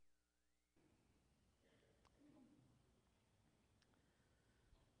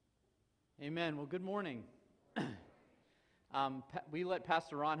Amen. Well, good morning. We let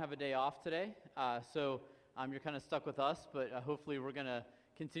Pastor Ron have a day off today, so you're kind of stuck with us, but hopefully we're going to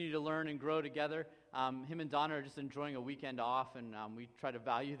continue to learn and grow together. Him and Donna are just enjoying a weekend off, and we try to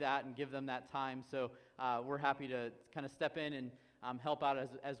value that and give them that time, so we're happy to kind of step in and help out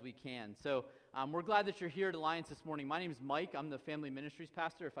as we can. So we're glad that you're here at Alliance this morning. My name is Mike. I'm the Family Ministries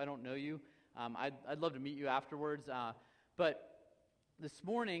pastor. If I don't know you, I'd love to meet you afterwards, but this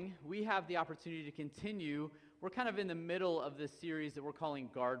morning, we have the opportunity to continue. We're kind of in the middle of this series that we're calling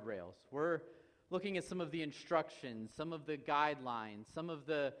Guardrails. We're looking at some of the instructions, some of the guidelines, some of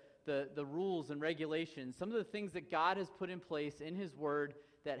the rules and regulations, some of the things that God has put in place in His Word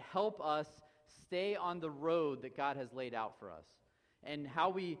that help us stay on the road that God has laid out for us, and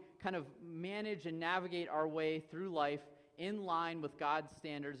how we kind of manage and navigate our way through life in line with God's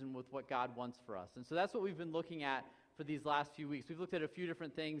standards and with what God wants for us. And so that's what we've been looking at for these last few weeks. We've looked at a few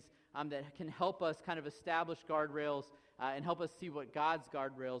different things that can help us kind of establish guardrails and help us see what God's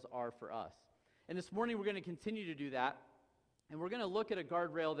guardrails are for us. And this morning we're going to continue to do that, and we're going to look at a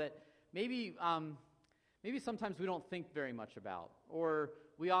guardrail that maybe sometimes we don't think very much about, or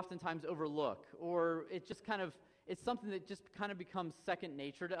we oftentimes overlook, or it's something that just kind of becomes second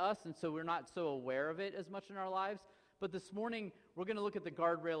nature to us, and so we're not so aware of it as much in our lives. But this morning we're going to look at the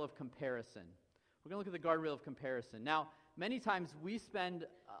guardrail of comparison. We're going to look at the guardrail of comparison. Now, many times we spend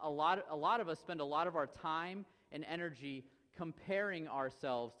a lot of us spend a lot of our time and energy comparing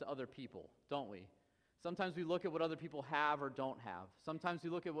ourselves to other people, don't we? Sometimes we look at what other people have or don't have. Sometimes we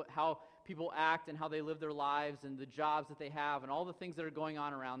look at how people act and how they live their lives and the jobs that they have and all the things that are going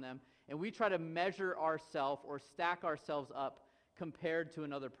on around them, and we try to measure ourselves or stack ourselves up compared to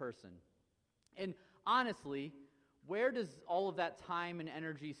another person. And honestly, where does all of that time and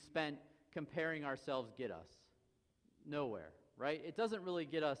energy spent comparing ourselves get us? Nowhere, right? It doesn't really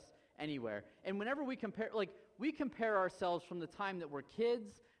get us anywhere. And whenever we compare ourselves from the time that we're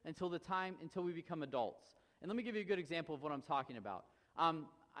kids until we become adults. And let me give you a good example of what I'm talking about.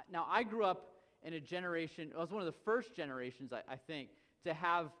 Now, I grew up in a generation, I was one of the first generations, I think, to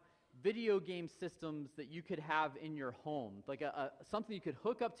have video game systems that you could have in your home, like something you could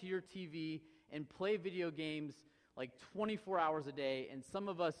hook up to your TV and play video games like 24 hours a day, and some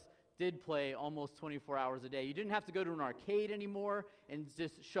of us did play almost 24 hours a day. You didn't have to go to an arcade anymore and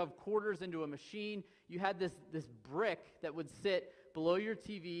just shove quarters into a machine. You had this brick that would sit below your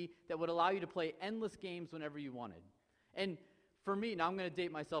TV that would allow you to play endless games whenever you wanted. And for me, now I'm going to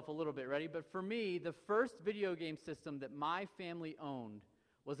date myself a little bit, ready? But for me, the first video game system that my family owned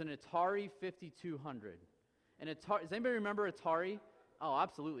was an Atari 5200. Does anybody remember Atari? Oh,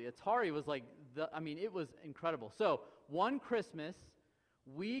 absolutely. Atari was it was incredible. So one Christmas,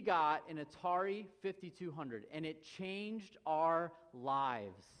 we got an Atari 5200, and it changed our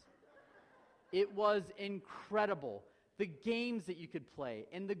lives. It was incredible. The games that you could play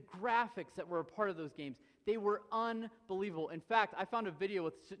and the graphics that were a part of those games, they were unbelievable. In fact, I found a video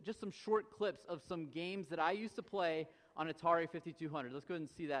with just some short clips of some games that I used to play on Atari 5200. Let's go ahead and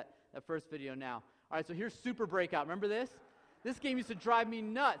see that first video now. All right, so here's Super Breakout. Remember this? This game used to drive me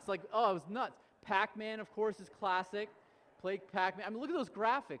nuts. It was nuts. Pac-Man, of course, is classic. Play Pac-Man. I mean, look at those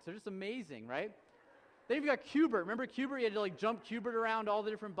graphics. They're just amazing, right? Then you've got Q*bert. Remember Q*bert? You had to jump Q*bert around all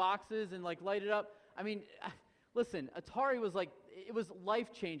the different boxes and light it up. I mean, listen, Atari was it was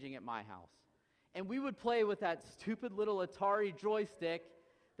life-changing at my house. And we would play with that stupid little Atari joystick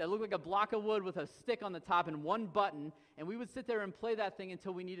that looked like a block of wood with a stick on the top and one button, and we would sit there and play that thing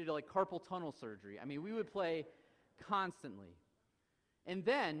until we needed carpal tunnel surgery. I mean, we would play constantly. And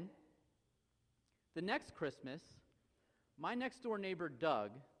then, the next Christmas, my next-door neighbor, Doug,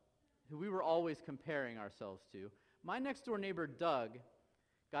 who we were always comparing ourselves to, my next-door neighbor, Doug,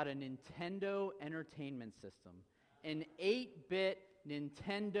 got a Nintendo Entertainment System, an 8-bit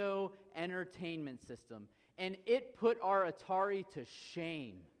Nintendo Entertainment System, and it put our Atari to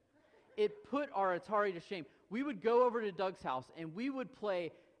shame. It put our Atari to shame. We would go over to Doug's house, and we would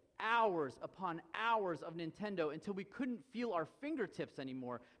play hours upon hours of Nintendo until we couldn't feel our fingertips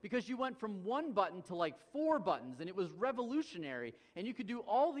anymore, because you went from one button to 4 buttons, and it was revolutionary, and you could do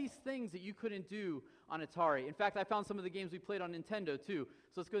all these things that you couldn't do on Atari. In fact, I found some of the games we played on Nintendo too,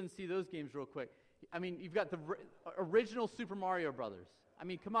 so let's go ahead and see those games real quick. I mean, you've got the original Super Mario Brothers. I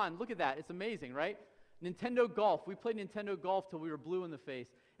mean, come on, look at that. It's amazing, right? Nintendo Golf. We played Nintendo Golf till we were blue in the face.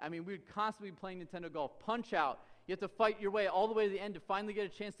 I mean, we would constantly be playing Nintendo Golf. Punch-Out. You have to fight your way all the way to the end to finally get a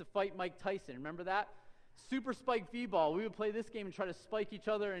chance to fight Mike Tyson. Remember that? Super Spike V-Ball. We would play this game and try to spike each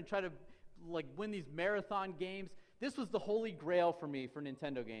other and try to win these marathon games. This was the holy grail for me for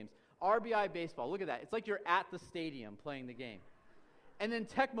Nintendo games. RBI Baseball. Look at that. It's like you're at the stadium playing the game. And then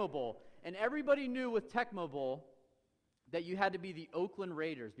Tecmo Bowl. And everybody knew with Tecmo Bowl that you had to be the Oakland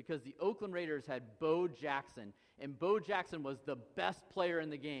Raiders because the Oakland Raiders had Bo Jackson. And Bo Jackson was the best player in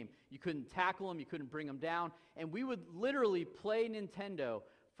the game. You couldn't tackle him. You couldn't bring him down. And we would literally play Nintendo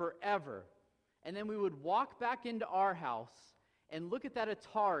forever. And then we would walk back into our house and look at that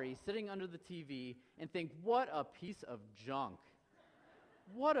Atari sitting under the TV and think, what a piece of junk.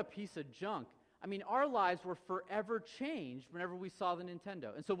 What a piece of junk. I mean, our lives were forever changed whenever we saw the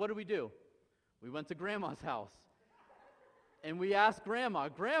Nintendo. And so what do? We went to Grandma's house. And we asked Grandma,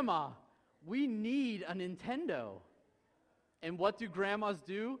 Grandma, we need a Nintendo. And what do grandmas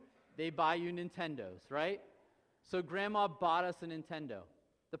do? They buy you Nintendos, right? So Grandma bought us a Nintendo.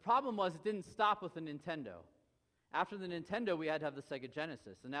 The problem was it didn't stop with the Nintendo. After the Nintendo, we had to have the Sega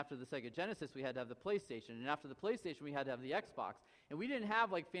Genesis. And after the Sega Genesis, we had to have the PlayStation. And after the PlayStation, we had to have the Xbox. And we didn't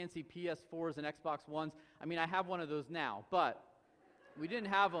have like fancy PS4s and Xbox Ones. I mean, I have one of those now, but we didn't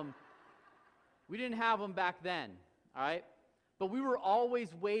have them. We didn't have them back then, all right? But we were always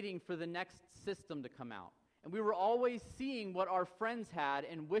waiting for the next system to come out. And we were always seeing what our friends had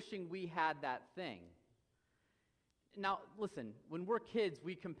and wishing we had that thing. Now, listen, when we're kids,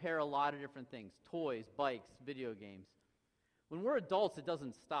 we compare a lot of different things. Toys, bikes, video games. When we're adults, it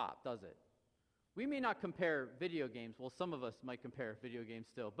doesn't stop, does it? We may not compare video games. Well, some of us might compare video games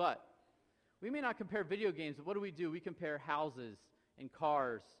still. But we may not compare video games, but what do? We compare houses and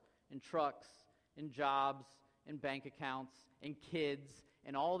cars and trucks and jobs and bank accounts and kids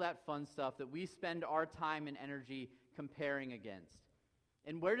and all that fun stuff that we spend our time and energy comparing against.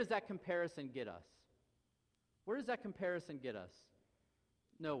 And where does that comparison get us? Where does that comparison get us?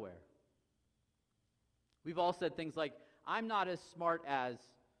 Nowhere. We've all said things like, I'm not as smart as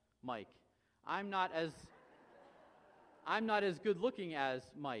Mike. I'm not as good looking as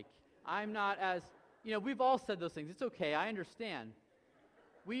Mike. I'm not as, we've all said those things. It's okay, I understand.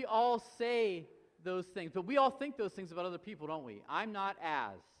 We all say those things, but we all think those things about other people, don't we? I'm not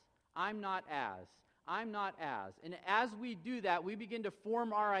as. I'm not as. I'm not as. And as we do that, we begin to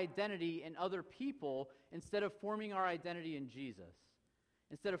form our identity in other people instead of forming our identity in Jesus.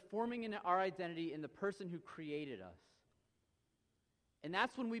 Instead of forming our identity in the person who created us. And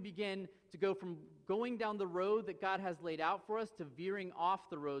that's when we begin to go from going down the road that God has laid out for us to veering off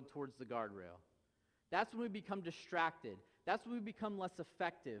the road towards the guardrail. That's when we become distracted. That's when we become less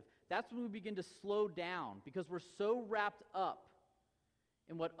effective. That's when we begin to slow down because we're so wrapped up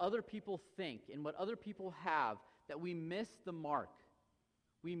in what other people think and what other people have that we miss the mark.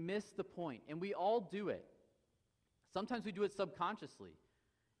 We miss the point. And we all do it. Sometimes we do it subconsciously.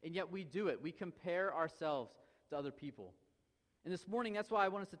 And yet we do it. We compare ourselves to other people. And this morning, that's why I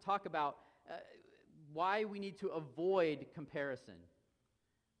want us to talk about why we need to avoid comparison.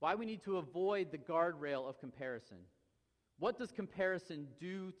 Why we need to avoid the guardrail of comparison. What does comparison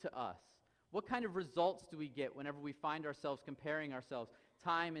do to us? What kind of results do we get whenever we find ourselves comparing ourselves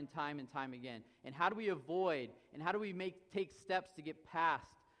time and time and time again? And how do we avoid, and how do we take steps to get past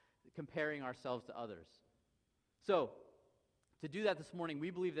comparing ourselves to others? So, to do that this morning,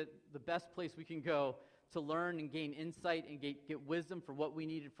 we believe that the best place we can go to learn and gain insight and get wisdom for what we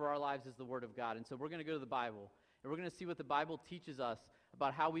needed for our lives is the Word of God. And so we're going to go to the Bible, and we're going to see what the Bible teaches us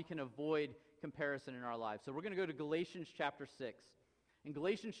about how we can avoid comparison in our lives. So we're going to go to Galatians chapter 6. In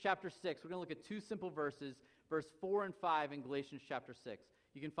Galatians chapter 6, we're going to look at two simple verses, verse 4 and 5 in Galatians chapter 6.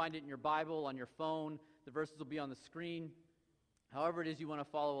 You can find it in your Bible, on your phone. The verses will be on the screen. However it is you want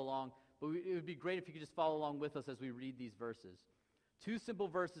to follow along. But it would be great if you could just follow along with us as we read these verses. Two simple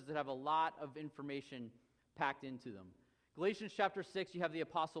verses that have a lot of information packed into them. Galatians chapter 6, you have the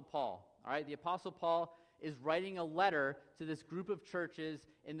Apostle Paul. All right, the Apostle Paul is writing a letter to this group of churches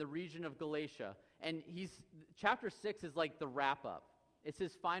in the region of Galatia. And chapter 6 is like the wrap-up. It's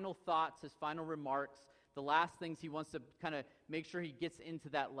his final thoughts, his final remarks, the last things he wants to kind of make sure he gets into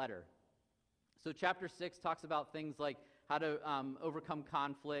that letter. So chapter 6 talks about things like how to overcome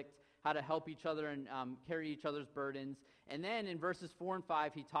conflict, how to help each other and carry each other's burdens. And then in verses 4 and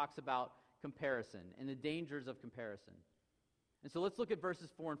 5, he talks about comparison and the dangers of comparison. And so let's look at verses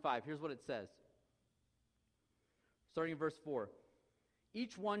 4 and 5. Here's what it says. Starting in verse 4.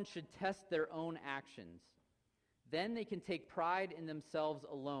 Each one should test their own actions. Then they can take pride in themselves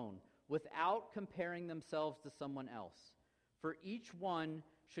alone, without comparing themselves to someone else. For each one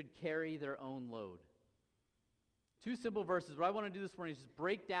should carry their own load. Two simple verses. What I want to do this morning is just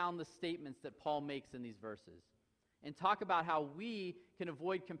break down the statements that Paul makes in these verses and talk about how we can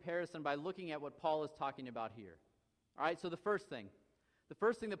avoid comparison by looking at what Paul is talking about here. All right, so the first thing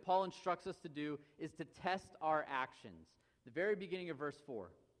that Paul instructs us to do is to test our actions. The very beginning of verse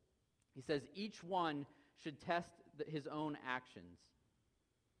 4. He says, each one should test his own actions.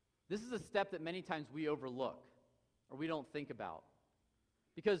 This is a step that many times we overlook or we don't think about.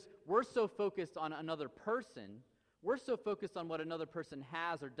 Because we're so focused on another person, we're so focused on what another person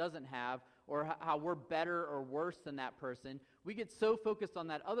has or doesn't have, or how we're better or worse than that person. We get so focused on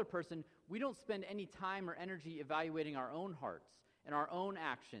that other person, we don't spend any time or energy evaluating our own hearts and our own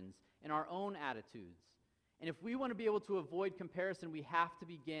actions and our own attitudes. And if we want to be able to avoid comparison, we have to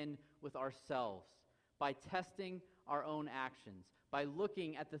begin with ourselves by testing our own actions, by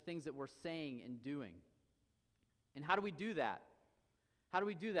looking at the things that we're saying and doing. And how do we do that? How do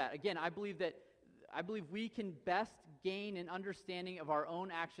we do that? Again, I believe we can best gain an understanding of our own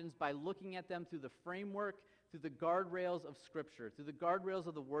actions by looking at them through the framework, through the guardrails of Scripture, through the guardrails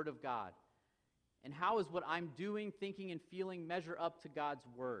of the Word of God. And how is what I'm doing, thinking, and feeling measure up to God's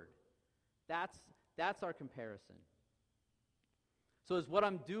Word? That's our comparison. So is what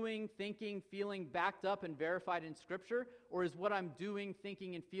I'm doing, thinking, feeling backed up and verified in Scripture? Or is what I'm doing,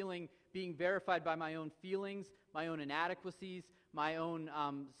 thinking, and feeling being verified by my own feelings, my own inadequacies, my own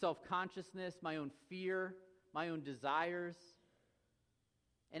self-consciousness, my own fear, my own desires?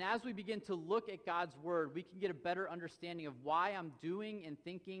 And as we begin to look at God's Word, we can get a better understanding of why I'm doing and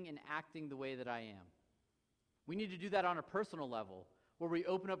thinking and acting the way that I am. We need to do that on a personal level, where we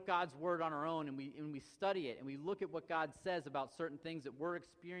open up God's Word on our own and we study it and we look at what God says about certain things that we're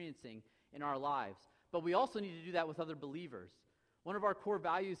experiencing in our lives. But we also need to do that with other believers. One of our core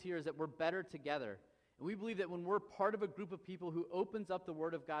values here is that we're better together. And we believe that when we're part of a group of people who opens up the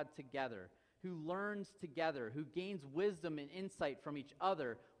Word of God together, who learns together, who gains wisdom and insight from each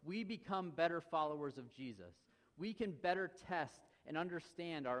other, we become better followers of Jesus. We can better test and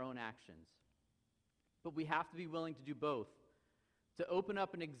understand our own actions. But we have to be willing to do both, to open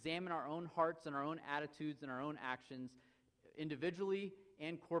up and examine our own hearts and our own attitudes and our own actions individually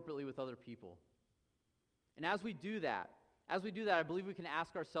and corporately with other people. And as we do that, I believe we can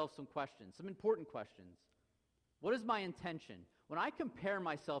ask ourselves some questions, some important questions. What is my intention? When I compare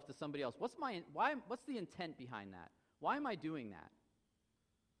myself to somebody else, what's the intent behind that? Why am I doing that?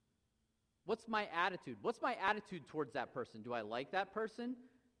 What's my attitude? What's my attitude towards that person? Do I like that person?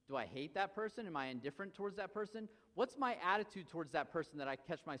 Do I hate that person? Am I indifferent towards that person? What's my attitude towards that person that I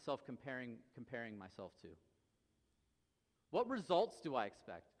catch myself comparing myself to? What results do I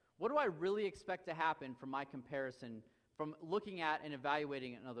expect? What do I really expect to happen from my comparison, from looking at and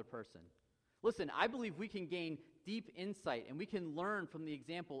evaluating another person? Listen, I believe we can gain deep insight and we can learn from the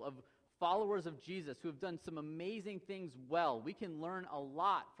example of followers of Jesus who have done some amazing things well. We can learn a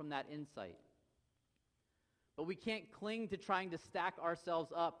lot from that insight. But we can't cling to trying to stack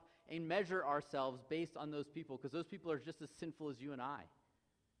ourselves up and measure ourselves based on those people, because those people are just as sinful as you and I.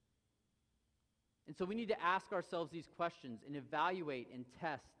 And so we need to ask ourselves these questions and evaluate and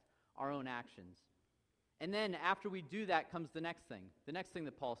test our own actions. And then after we do that comes the next thing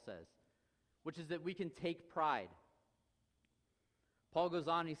that Paul says, which is that we can take pride. Paul goes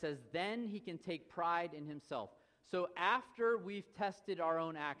on, he says, then he can take pride in himself. So after we've tested our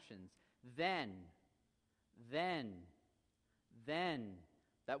own actions, then,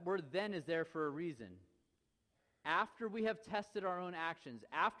 that word then is there for a reason. After we have tested our own actions,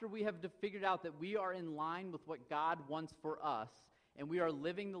 after we have figured out that we are in line with what God wants for us, and we are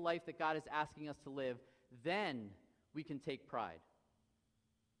living the life that God is asking us to live, then we can take pride.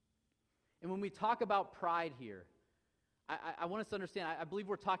 And when we talk about pride here, I want us to understand, I believe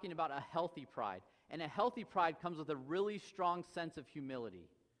we're talking about a healthy pride. And a healthy pride comes with a really strong sense of humility.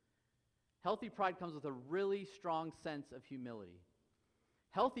 Healthy pride comes with a really strong sense of humility.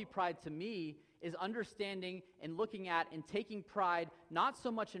 Healthy pride to me is understanding and looking at and taking pride not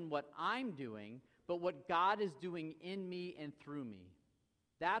so much in what I'm doing, but what God is doing in me and through me.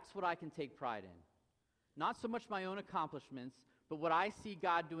 That's what I can take pride in. Not so much my own accomplishments, but what I see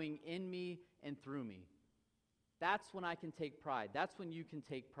God doing in me and through me. That's when I can take pride. That's when you can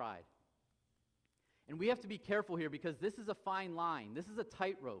take pride. And we have to be careful here because this is a fine line. This is a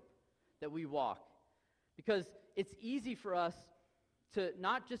tightrope that we walk. Because it's easy for us to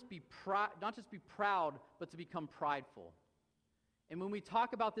not just be proud, but to become prideful. And when we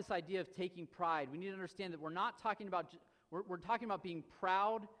talk about this idea of taking pride, we need to understand that we're talking about being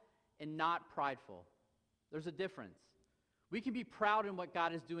proud and not prideful. There's a difference. We can be proud in what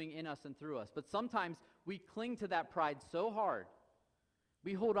God is doing in us and through us, but sometimes we cling to that pride so hard.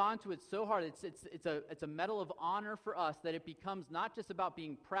 We hold on to it so hard. It's a medal of honor for us that it becomes not just about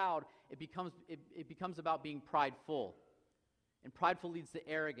being proud, it becomes about being prideful. And prideful leads to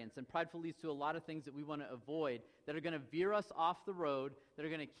arrogance, and prideful leads to a lot of things that we want to avoid that are going to veer us off the road, that are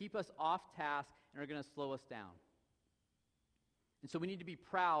going to keep us off task, and are going to slow us down. And so we need to be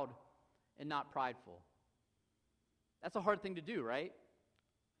proud and not prideful. That's a hard thing to do, right?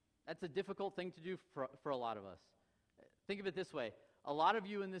 That's a difficult thing to do for a lot of us. Think of it this way. A lot of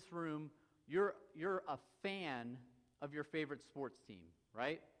you in this room, you're a fan of your favorite sports team,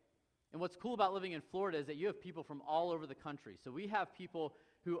 right? And what's cool about living in Florida is that you have people from all over the country. So we have people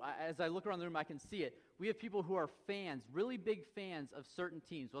who, as I look around the room, I can see it. We have people who are fans, really big fans of certain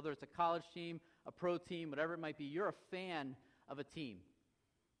teams, whether it's a college team, a pro team, whatever it might be. You're a fan of a team.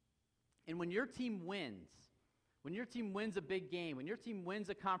 And when your team wins a big game, when your team wins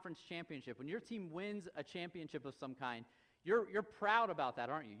a conference championship, when your team wins a championship of some kind, you're proud about that,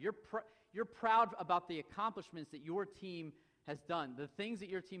 aren't you? You're proud about the accomplishments that your team has done, the things that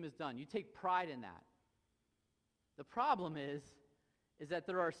your team has done. You take pride in that. The problem is that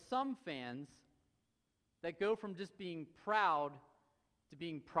there are some fans that go from just being proud to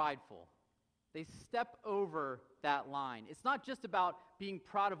being prideful. They step over that line. It's not just about being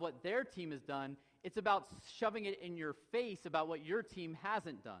proud of what their team has done. It's about shoving it in your face about what your team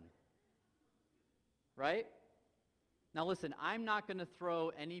hasn't done. Right? Now listen, I'm not going to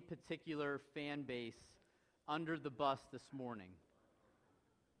throw any particular fan base under the bus this morning.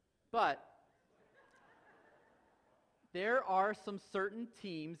 But there are some certain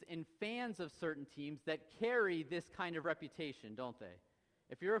teams and fans of certain teams that carry this kind of reputation, don't they?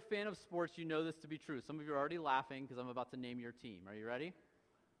 If you're a fan of sports, you know this to be true. Some of you are already laughing because I'm about to name your team. Are you ready?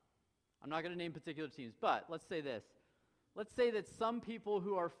 I'm not going to name particular teams, but let's say this. Let's say that some people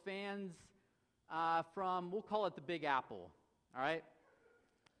who are fans from, we'll call it the Big Apple, all right?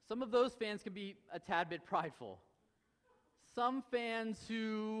 Some of those fans can be a tad bit prideful. Some fans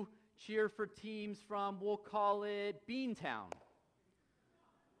who cheer for teams from, we'll call it Beantown.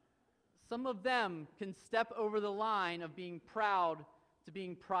 Some of them can step over the line of being proud to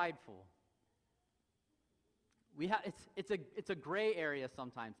being prideful. It's a gray area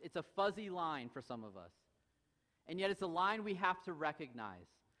sometimes. It's a fuzzy line for some of us. And yet it's a line we have to recognize,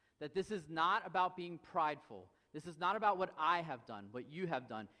 that this is not about being prideful. This is not about what I have done, what you have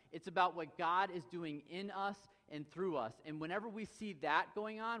done. It's about what God is doing in us and through us. And whenever we see that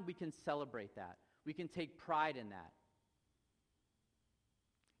going on, we can celebrate that. We can take pride in that.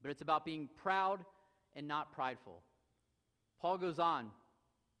 But it's about being proud and not prideful. Paul goes on,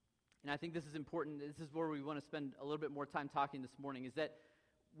 and I think this is important. This is where we want to spend a little bit more time talking this morning, is that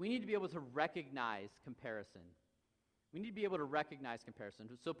we need to be able to recognize comparison. We need to be able to recognize comparison.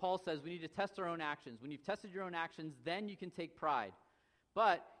 So Paul says we need to test our own actions. When you've tested your own actions, then you can take pride.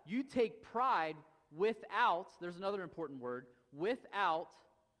 But you take pride without, there's another important word, without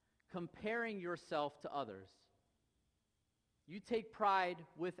comparing yourself to others. You take pride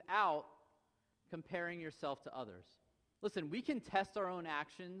without comparing yourself to others. Listen, we can test our own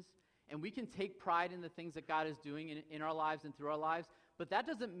actions, and we can take pride in the things that God is doing in our lives and through our lives, but that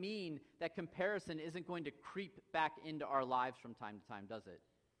doesn't mean that comparison isn't going to creep back into our lives from time to time, does it?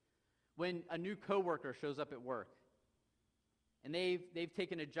 When a new coworker shows up at work, and they've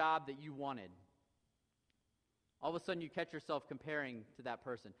taken a job that you wanted, all of a sudden you catch yourself comparing to that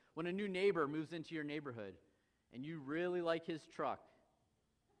person. When a new neighbor moves into your neighborhood, and you really like his truck,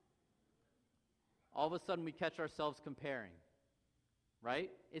 all of a sudden we catch ourselves comparing, right?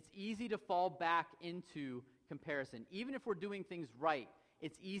 It's easy to fall back into comparison. Even if we're doing things right,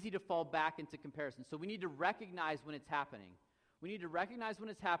 it's easy to fall back into comparison. So we need to recognize when it's happening. We need to recognize when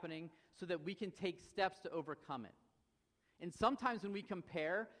it's happening so that we can take steps to overcome it. And sometimes when we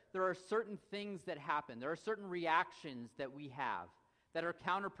compare, there are certain things that happen. There are certain reactions that we have that are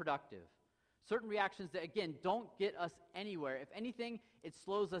counterproductive. Certain reactions that, again, don't get us anywhere. If anything, it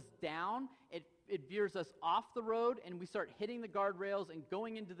slows us down, it veers us off the road, and we start hitting the guardrails and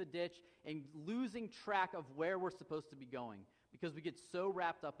going into the ditch and losing track of where we're supposed to be going because we get so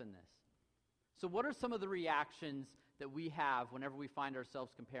wrapped up in this. So what are some of the reactions that we have whenever we find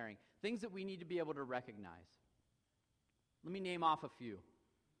ourselves comparing? Things that we need to be able to recognize. Let me name off a few.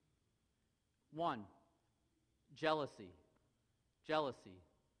 1, jealousy. Jealousy.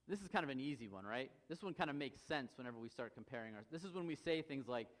 This is kind of an easy one, right? This one kind of makes sense whenever we start comparing ours. This is when we say things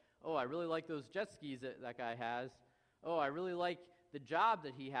like, oh, I really like those jet skis that guy has. Oh, I really like the job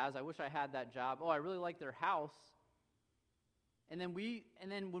that he has. I wish I had that job. Oh, I really like their house. And then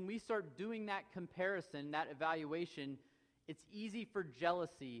when we start doing that comparison, that evaluation, it's easy for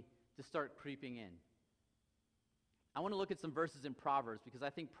jealousy to start creeping in. I want to look at some verses in Proverbs because I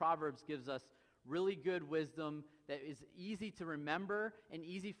think Proverbs gives us really good wisdom that is easy to remember and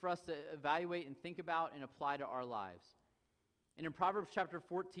easy for us to evaluate and think about and apply to our lives. And in Proverbs chapter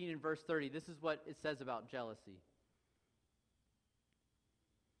 14 and verse 30, this is what it says about jealousy.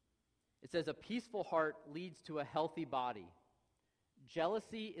 It says, a peaceful heart leads to a healthy body.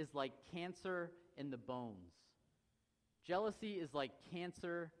 Jealousy is like cancer in the bones. Jealousy is like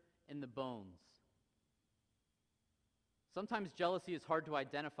cancer in the bones. Sometimes jealousy is hard to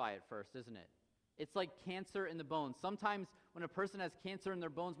identify at first, isn't it? It's like cancer in the bones. Sometimes when a person has cancer in their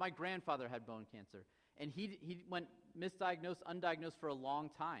bones, my grandfather had bone cancer, and he went misdiagnosed, undiagnosed for a long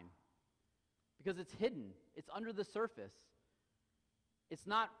time because it's hidden. It's under the surface. It's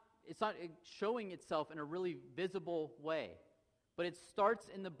not showing itself in a really visible way, but it starts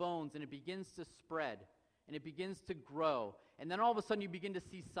in the bones and it begins to spread and it begins to grow, and then all of a sudden you begin to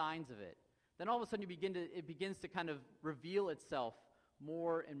see signs of it. Then all of a sudden it begins to kind of reveal itself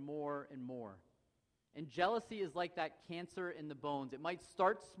more and more and more. And jealousy is like that cancer in the bones. It might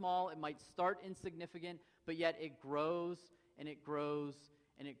start small, it might start insignificant, but yet it grows and it grows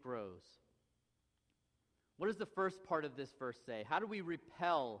and it grows. What does the first part of this verse say? How do we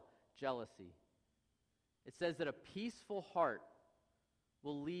repel jealousy? It says that a peaceful heart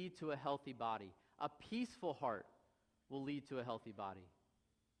will lead to a healthy body. A peaceful heart will lead to a healthy body.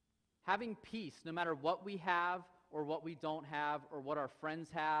 Having peace, no matter what we have or what we don't have or what our friends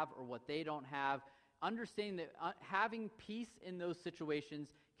have or what they don't have, understanding that having peace in those situations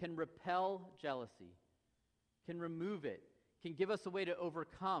can repel jealousy, can remove it, can give us a way to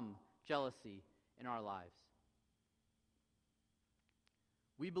overcome jealousy in our lives.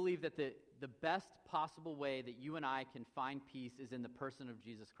 We believe that the best possible way that you and I can find peace is in the person of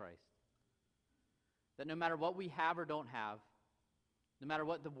Jesus Christ. That no matter what we have or don't have, no matter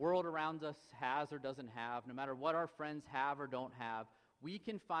what the world around us has or doesn't have, no matter what our friends have or don't have, we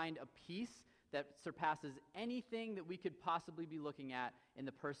can find a peace that surpasses anything that we could possibly be looking at in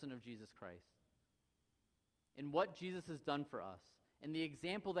the person of Jesus Christ. In what Jesus has done for us, in the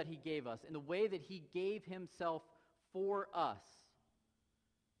example that he gave us, in the way that he gave himself for us,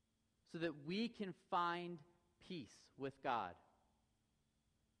 so that we can find peace with God.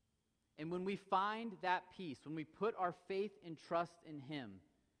 And when we find that peace, when we put our faith and trust in him,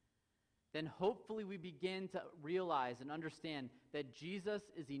 then hopefully we begin to realize and understand that Jesus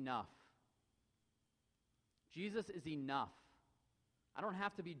is enough. Jesus is enough. I don't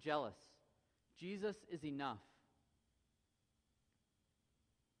have to be jealous. Jesus is enough.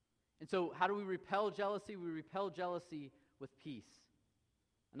 And so how do we repel jealousy? We repel jealousy with peace.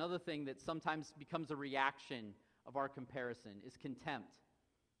 Another thing that sometimes becomes a reaction of our comparison is contempt.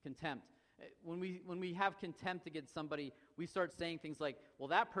 Contempt. When we have contempt against somebody, we start saying things like, well,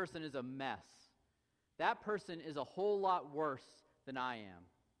 that person is a mess. That person is a whole lot worse than I am.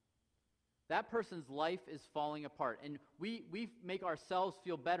 That person's life is falling apart. And we make ourselves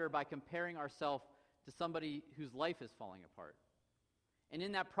feel better by comparing ourselves to somebody whose life is falling apart. And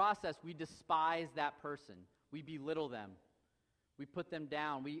in that process, we despise that person. We belittle them. We put them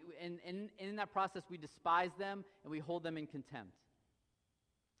down. And in that process, we despise them and we hold them in contempt.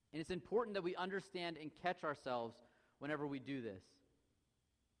 And it's important that we understand and catch ourselves whenever we do this.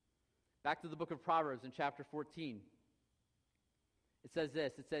 Back to the book of Proverbs in chapter 14. It says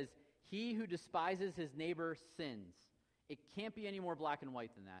this. It says, he who despises his neighbor sins. It can't be any more black and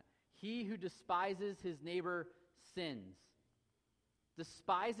white than that. He who despises his neighbor sins.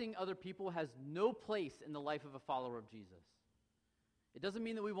 Despising other people has no place in the life of a follower of Jesus. It doesn't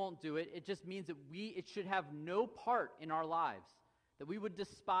mean that we won't do it. It just means that it should have no part in our lives. That we would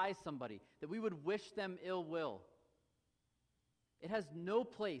despise somebody. That we would wish them ill will. It has no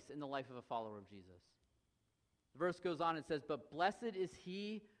place in the life of a follower of Jesus. The verse goes on and says, but blessed is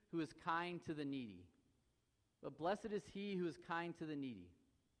he who is kind to the needy. But blessed is he who is kind to the needy.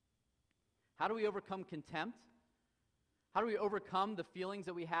 How do we overcome contempt? How do we overcome the feelings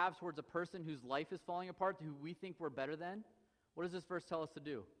that we have towards a person whose life is falling apart, who we think we're better than? What does this verse tell us to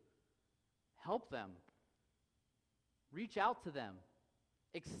do? Help them. Reach out to them.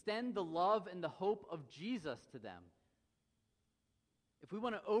 Extend the love and the hope of Jesus to them. If we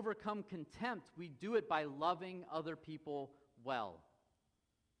want to overcome contempt, we do it by loving other people well.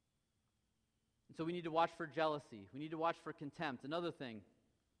 And so we need to watch for jealousy. We need to watch for contempt. Another thing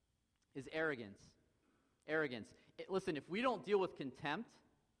is arrogance. Arrogance. Listen, if we don't deal with contempt,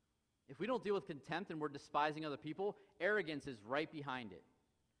 and we're despising other people, arrogance is right behind it.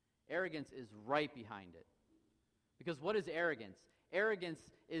 Arrogance is right behind it. Because what is arrogance? Arrogance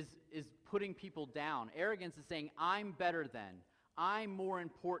is putting people down. Arrogance is saying, I'm better than. I'm more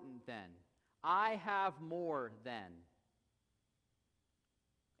important than. I have more than.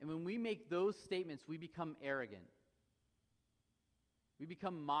 And when we make those statements, we become arrogant. We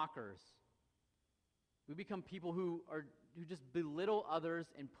become mockers. We become people who just belittle others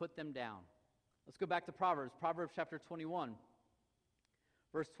and put them down. Let's go back to Proverbs. Proverbs chapter 21.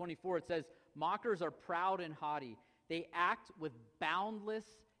 Verse 24, it says, mockers are proud and haughty. They act with boundless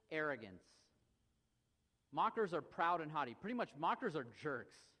arrogance. Mockers are proud and haughty. Pretty much mockers are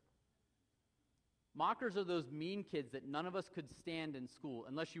jerks. Mockers are those mean kids that none of us could stand in school,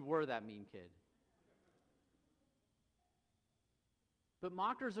 unless you were that mean kid. But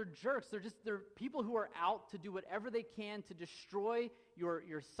mockers are jerks. They're people who are out to do whatever they can to destroy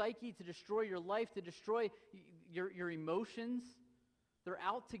your psyche, to destroy your life, to destroy your emotions. They're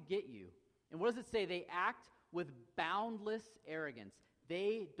out to get you. And what does it say? They act with boundless arrogance.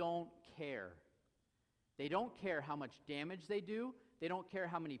 They don't care. They don't care how much damage they do. They don't care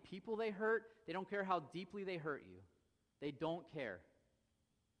how many people they hurt. They don't care how deeply they hurt you. They don't care.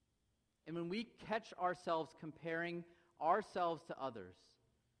 And when we catch ourselves comparing ourselves to others,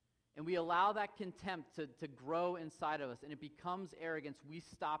 and we allow that contempt to grow inside of us, and it becomes arrogance, we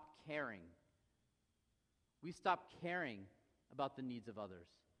stop caring. We stop caring about the needs of others.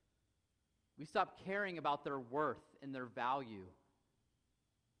 We stop caring about their worth and their value.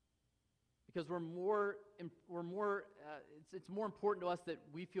 Because it's more important to us that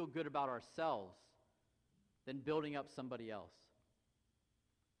we feel good about ourselves than building up somebody else.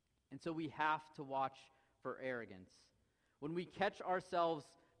 And so we have to watch for arrogance. When we catch ourselves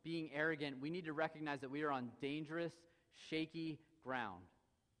being arrogant, we need to recognize that we are on dangerous, shaky ground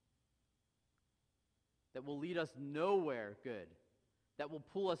that will lead us nowhere good, that will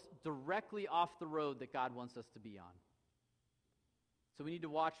pull us directly off the road that God wants us to be on. So we need to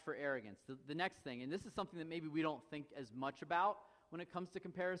watch for arrogance. The next thing, and this is something that maybe we don't think as much about when it comes to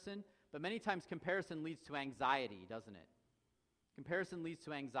comparison, but many times comparison leads to anxiety, doesn't it? Comparison leads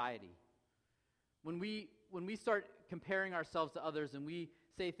to anxiety. When we start comparing ourselves to others and we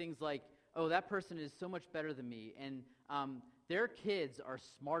say things like, oh, that person is so much better than me, and their kids are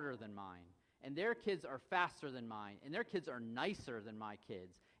smarter than mine, and their kids are faster than mine, and their kids are nicer than my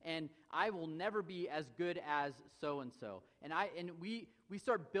kids, and I will never be as good as so-and-so. And we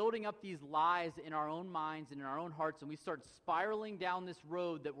start building up these lies in our own minds and in our own hearts, and we start spiraling down this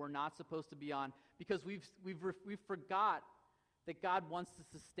road that we're not supposed to be on because we've forgot that God wants to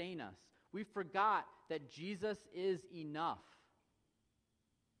sustain us. We forgot that Jesus is enough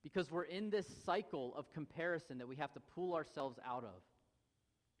because we're in this cycle of comparison that we have to pull ourselves out of.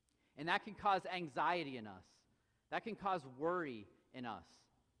 And that can cause anxiety in us. That can cause worry in us.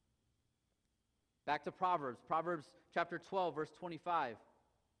 Back to Proverbs chapter 12, verse 25.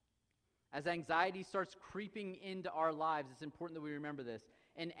 As anxiety starts creeping into our lives, it's important that we remember this.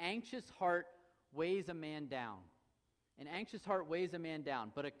 An anxious heart weighs a man down. An anxious heart weighs a man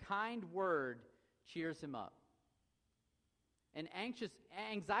down, but a kind word cheers him up.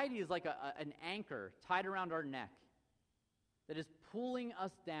 Anxiety is like an anchor tied around our neck that is pulling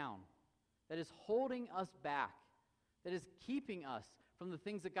us down, that is holding us back, that is keeping us from the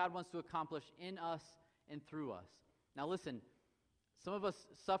things that God wants to accomplish in us and through us. Now listen, some of us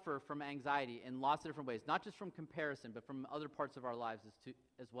suffer from anxiety in lots of different ways, not just from comparison, but from other parts of our lives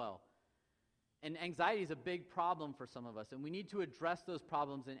as well. And anxiety is a big problem for some of us, and we need to address those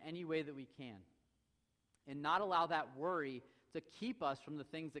problems in any way that we can and not allow that worry to keep us from the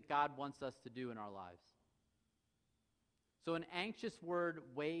things that God wants us to do in our lives. So an anxious word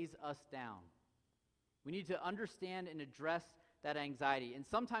weighs us down. We need to understand and address that anxiety. And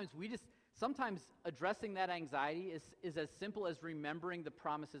sometimes addressing that anxiety is as simple as remembering the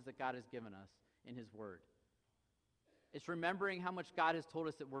promises that God has given us in His Word. It's remembering how much God has told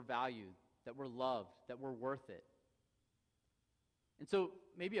us that we're valued, that we're loved, that we're worth it. And so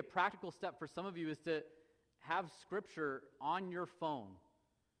maybe a practical step for some of you is to have Scripture on your phone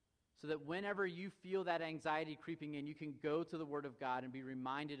so that whenever you feel that anxiety creeping in, you can go to the Word of God and be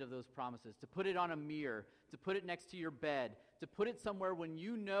reminded of those promises, to put it on a mirror, to put it next to your bed, to put it somewhere when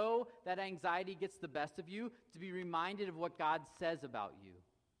you know that anxiety gets the best of you, to be reminded of what God says about you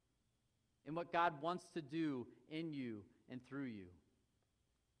and what God wants to do in you and through you.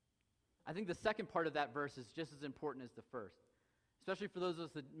 I think the second part of that verse is just as important as the first, especially for those of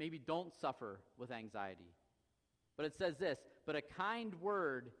us that maybe don't suffer with anxiety. But it says this, but a kind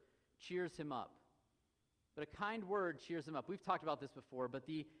word cheers him up. But a kind word cheers him up. We've talked about this before, but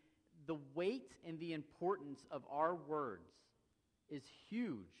the weight and the importance of our words is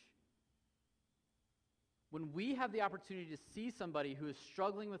huge. When we have the opportunity to see somebody who is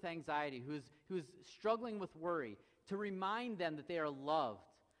struggling with anxiety, who is struggling with worry, to remind them that they are loved,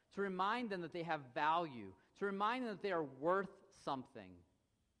 to remind them that they have value, to remind them that they are worth something.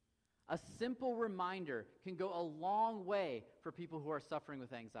 A simple reminder can go a long way for people who are suffering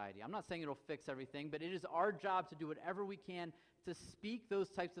with anxiety. I'm not saying it'll fix everything, but it is our job to do whatever we can to speak those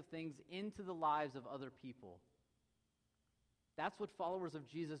types of things into the lives of other people. That's what followers of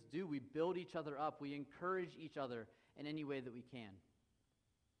Jesus do. We build each other up. We encourage each other in any way that we can.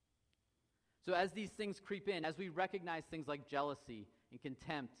 So as these things creep in, as we recognize things like jealousy and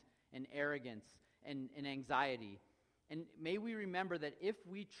contempt and arrogance and anxiety. And may we remember that if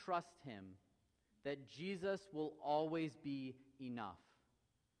we trust him, that Jesus will always be enough.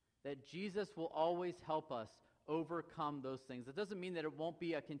 That Jesus will always help us overcome those things. It doesn't mean that it won't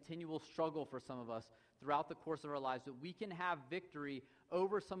be a continual struggle for some of us throughout the course of our lives, but we can have victory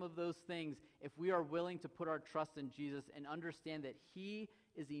over some of those things if we are willing to put our trust in Jesus and understand that he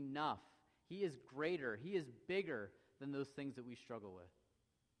is enough. He is greater. He is bigger than those things that we struggle with.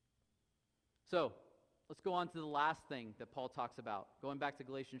 So, let's go on to the last thing that Paul talks about, going back to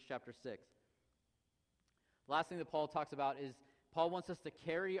Galatians chapter 6. The last thing that Paul talks about is Paul wants us to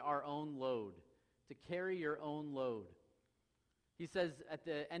carry our own load, to carry your own load. He says at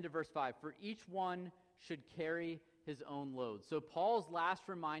the end of verse 5, for each one should carry his own load. So Paul's last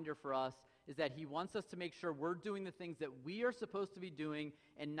reminder for us is that he wants us to make sure we're doing the things that we are supposed to be doing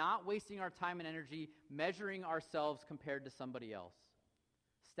and not wasting our time and energy measuring ourselves compared to somebody else,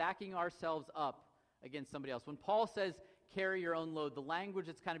 stacking ourselves up against somebody else. When Paul says carry your own load, the language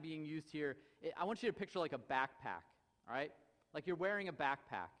that's kind of being used here, I want you to picture like a backpack, all right? Like you're wearing a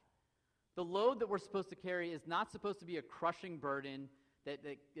backpack. The load that we're supposed to carry is not supposed to be a crushing burden that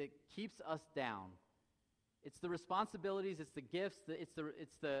keeps us down. It's the responsibilities, it's the gifts, it's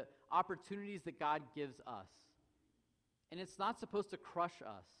the opportunities that God gives us. And it's not supposed to crush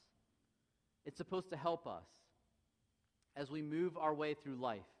us. It's supposed to help us as we move our way through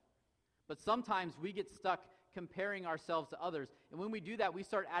life. But sometimes we get stuck comparing ourselves to others. And when we do that, we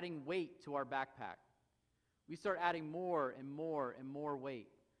start adding weight to our backpack. We start adding more and more and more weight.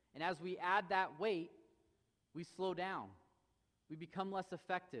 And as we add that weight, we slow down. We become less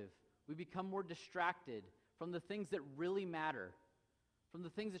effective. We become more distracted from the things that really matter, from the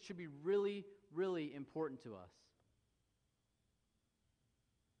things that should be really, really important to us.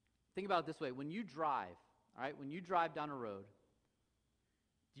 Think about it this way. When you drive, all right, when you drive down a road,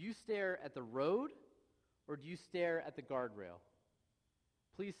 do you stare at the road or do you stare at the guardrail?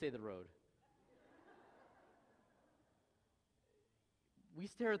 Please say the road. We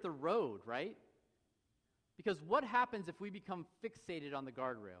stare at the road, right? Because what happens if we become fixated on the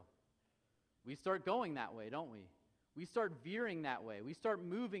guardrail? We start going that way, don't we? We start veering that way. We start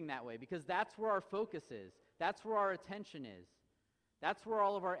moving that way because that's where our focus is. That's where our attention is. That's where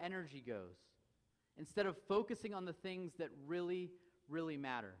all of our energy goes. Instead of focusing on the things that really, really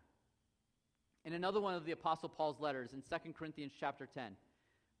matter. In another one of the Apostle Paul's letters, in 2 Corinthians chapter 10,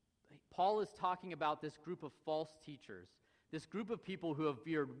 Paul is talking about this group of false teachers, this group of people who have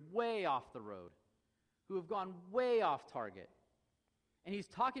veered way off the road, who have gone way off target. And he's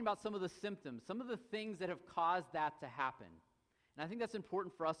talking about some of the symptoms, some of the things that have caused that to happen. And I think that's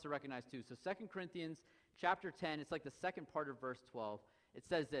important for us to recognize too. So 2 Corinthians chapter 10, it's like the second part of verse 12. It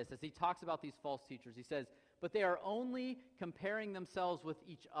says this, as he talks about these false teachers, he says, but they are only comparing themselves with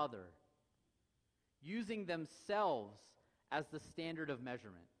each other, using themselves as the standard of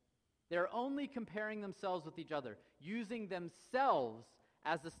measurement. They're only comparing themselves with each other, using themselves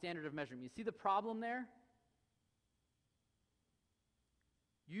as the standard of measurement. You see the problem there?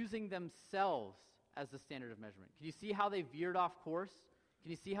 Using themselves as the standard of measurement. Can you see how they veered off course?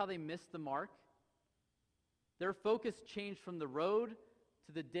 Can you see how they missed the mark? Their focus changed from the road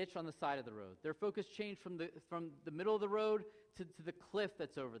to the ditch on the side of the road. Their focus changed from the middle of the road to the cliff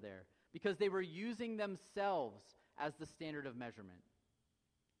that's over there, because they were using themselves as the standard of measurement.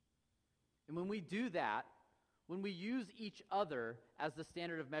 And when we do that, when we use each other as the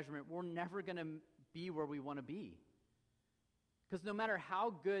standard of measurement, we're never going to be where we want to be. Because no matter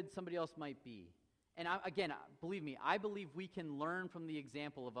how good somebody else might be, and believe me, I believe we can learn from the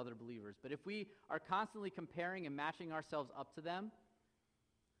example of other believers. But if we are constantly comparing and matching ourselves up to them,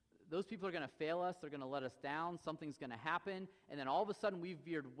 those people are going to fail us. They're going to let us down. Something's going to happen. And then all of a sudden, we've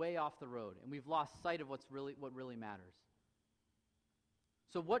veered way off the road. And we've lost sight of what really matters.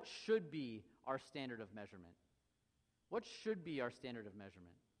 So what should be our standard of measurement? What should be our standard of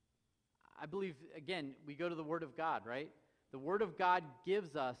measurement? I believe, again, we go to the Word of God, right? The Word of God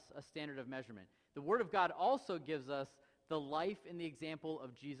gives us a standard of measurement. The Word of God also gives us the life and the example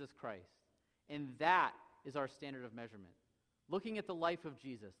of Jesus Christ. And that is our standard of measurement. Looking at the life of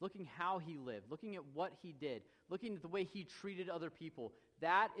Jesus, looking how he lived, looking at what he did, looking at the way he treated other people,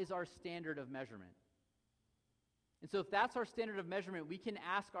 that is our standard of measurement. And so if that's our standard of measurement, we can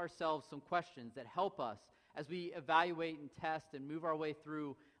ask ourselves some questions that help us as we evaluate and test and move our way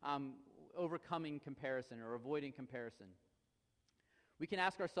through overcoming comparison or avoiding comparison. We can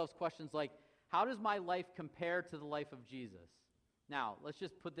ask ourselves questions like, how does my life compare to the life of Jesus? Now, let's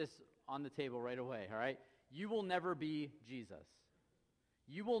just put this on the table right away, all right? You will never be Jesus.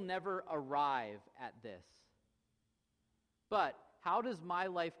 You will never arrive at this. But how does my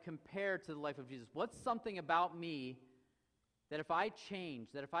life compare to the life of Jesus? What's something about me that if I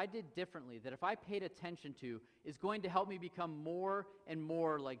changed, that if I did differently, that if I paid attention to, is going to help me become more and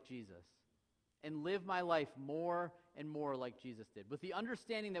more like Jesus and live my life more and more like Jesus did, with the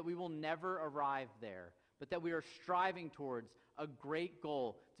understanding that we will never arrive there, but that we are striving towards a great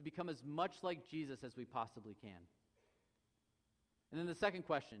goal to become as much like Jesus as we possibly can. And then the second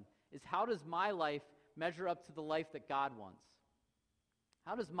question is, how does my life measure up to the life that God wants?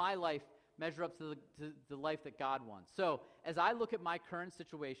 How does my life measure up to the life that God wants? So, as I look at my current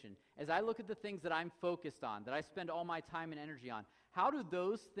situation, as I look at the things that I'm focused on, that I spend all my time and energy on, how do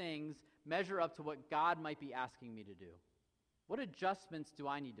those things measure up to what God might be asking me to do? What adjustments do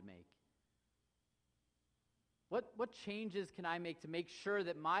I need to make? What changes can I make to make sure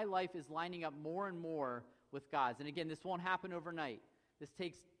that my life is lining up more and more with God's? And again, this won't happen overnight. This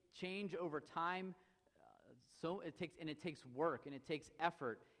takes change over time. It takes work, and it takes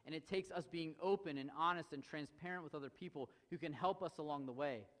effort, and it takes us being open and honest and transparent with other people who can help us along the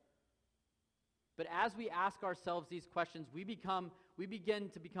way. But as we ask ourselves these questions, we begin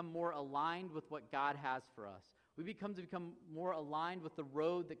to become more aligned with what God has for us. We become more aligned with the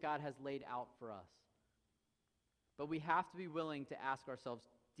road that God has laid out for us. But we have to be willing to ask ourselves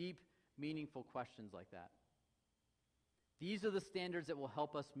deep, meaningful questions like that. These are the standards that will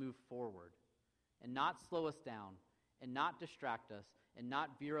help us move forward and not slow us down and not distract us and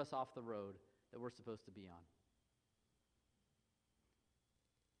not veer us off the road that we're supposed to be on.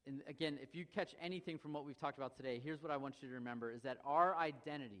 And again, if you catch anything from what we've talked about today, here's what I want you to remember, is that our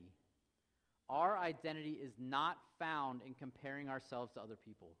identity is not found in comparing ourselves to other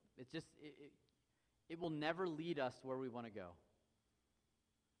people. It will never lead us where we want to go.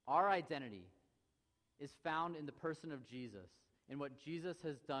 Our identity is found in the person of Jesus, in what Jesus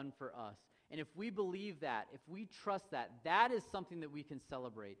has done for us. And if we believe that, if we trust that, that is something that we can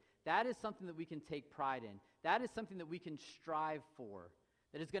celebrate. That is something that we can take pride in. That is something that we can strive for.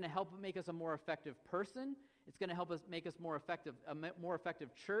 That is going to help make us a more effective person. It's going to help us make us a more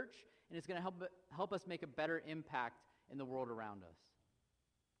effective church, and it's going to help us make a better impact in the world around us.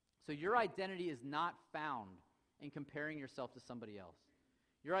 So your identity is not found in comparing yourself to somebody else.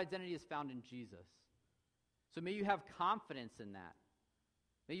 Your identity is found in Jesus. So may you have confidence in that.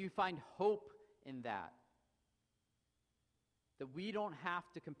 May you find hope in that. That we don't have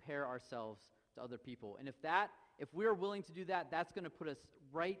to compare ourselves to other people. And if we're willing to do that, that's going to put us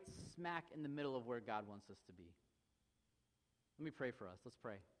right smack in the middle of where God wants us to be. Let me pray for us. Let's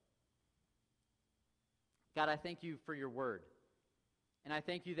pray. God, I thank you for your word. And I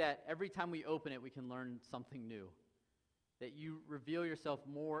thank you that every time we open it, we can learn something new. That you reveal yourself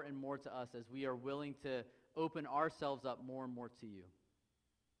more and more to us as we are willing to open ourselves up more and more to you.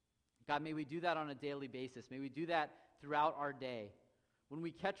 God, may we do that on a daily basis. May we do that throughout our day. When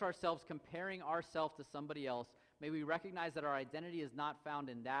we catch ourselves comparing ourselves to somebody else, may we recognize that our identity is not found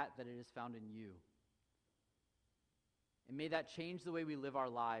in that it is found in you. And may that change the way we live our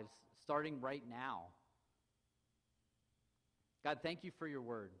lives, starting right now. God, thank you for your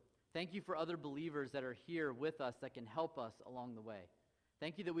word. Thank you for other believers that are here with us that can help us along the way.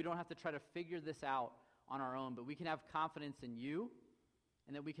 Thank you that we don't have to try to figure this out on our own, but we can have confidence in you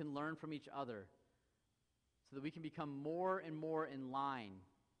and that we can learn from each other so that we can become more and more in line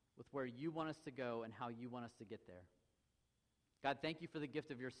with where you want us to go and how you want us to get there. God, thank you for the gift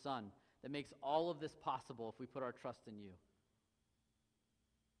of your Son that makes all of this possible if we put our trust in you.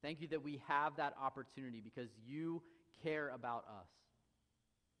 Thank you that we have that opportunity because you care about us.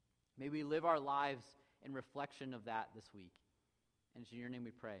 May we live our lives in reflection of that this week. And it's in your name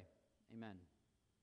we pray. Amen.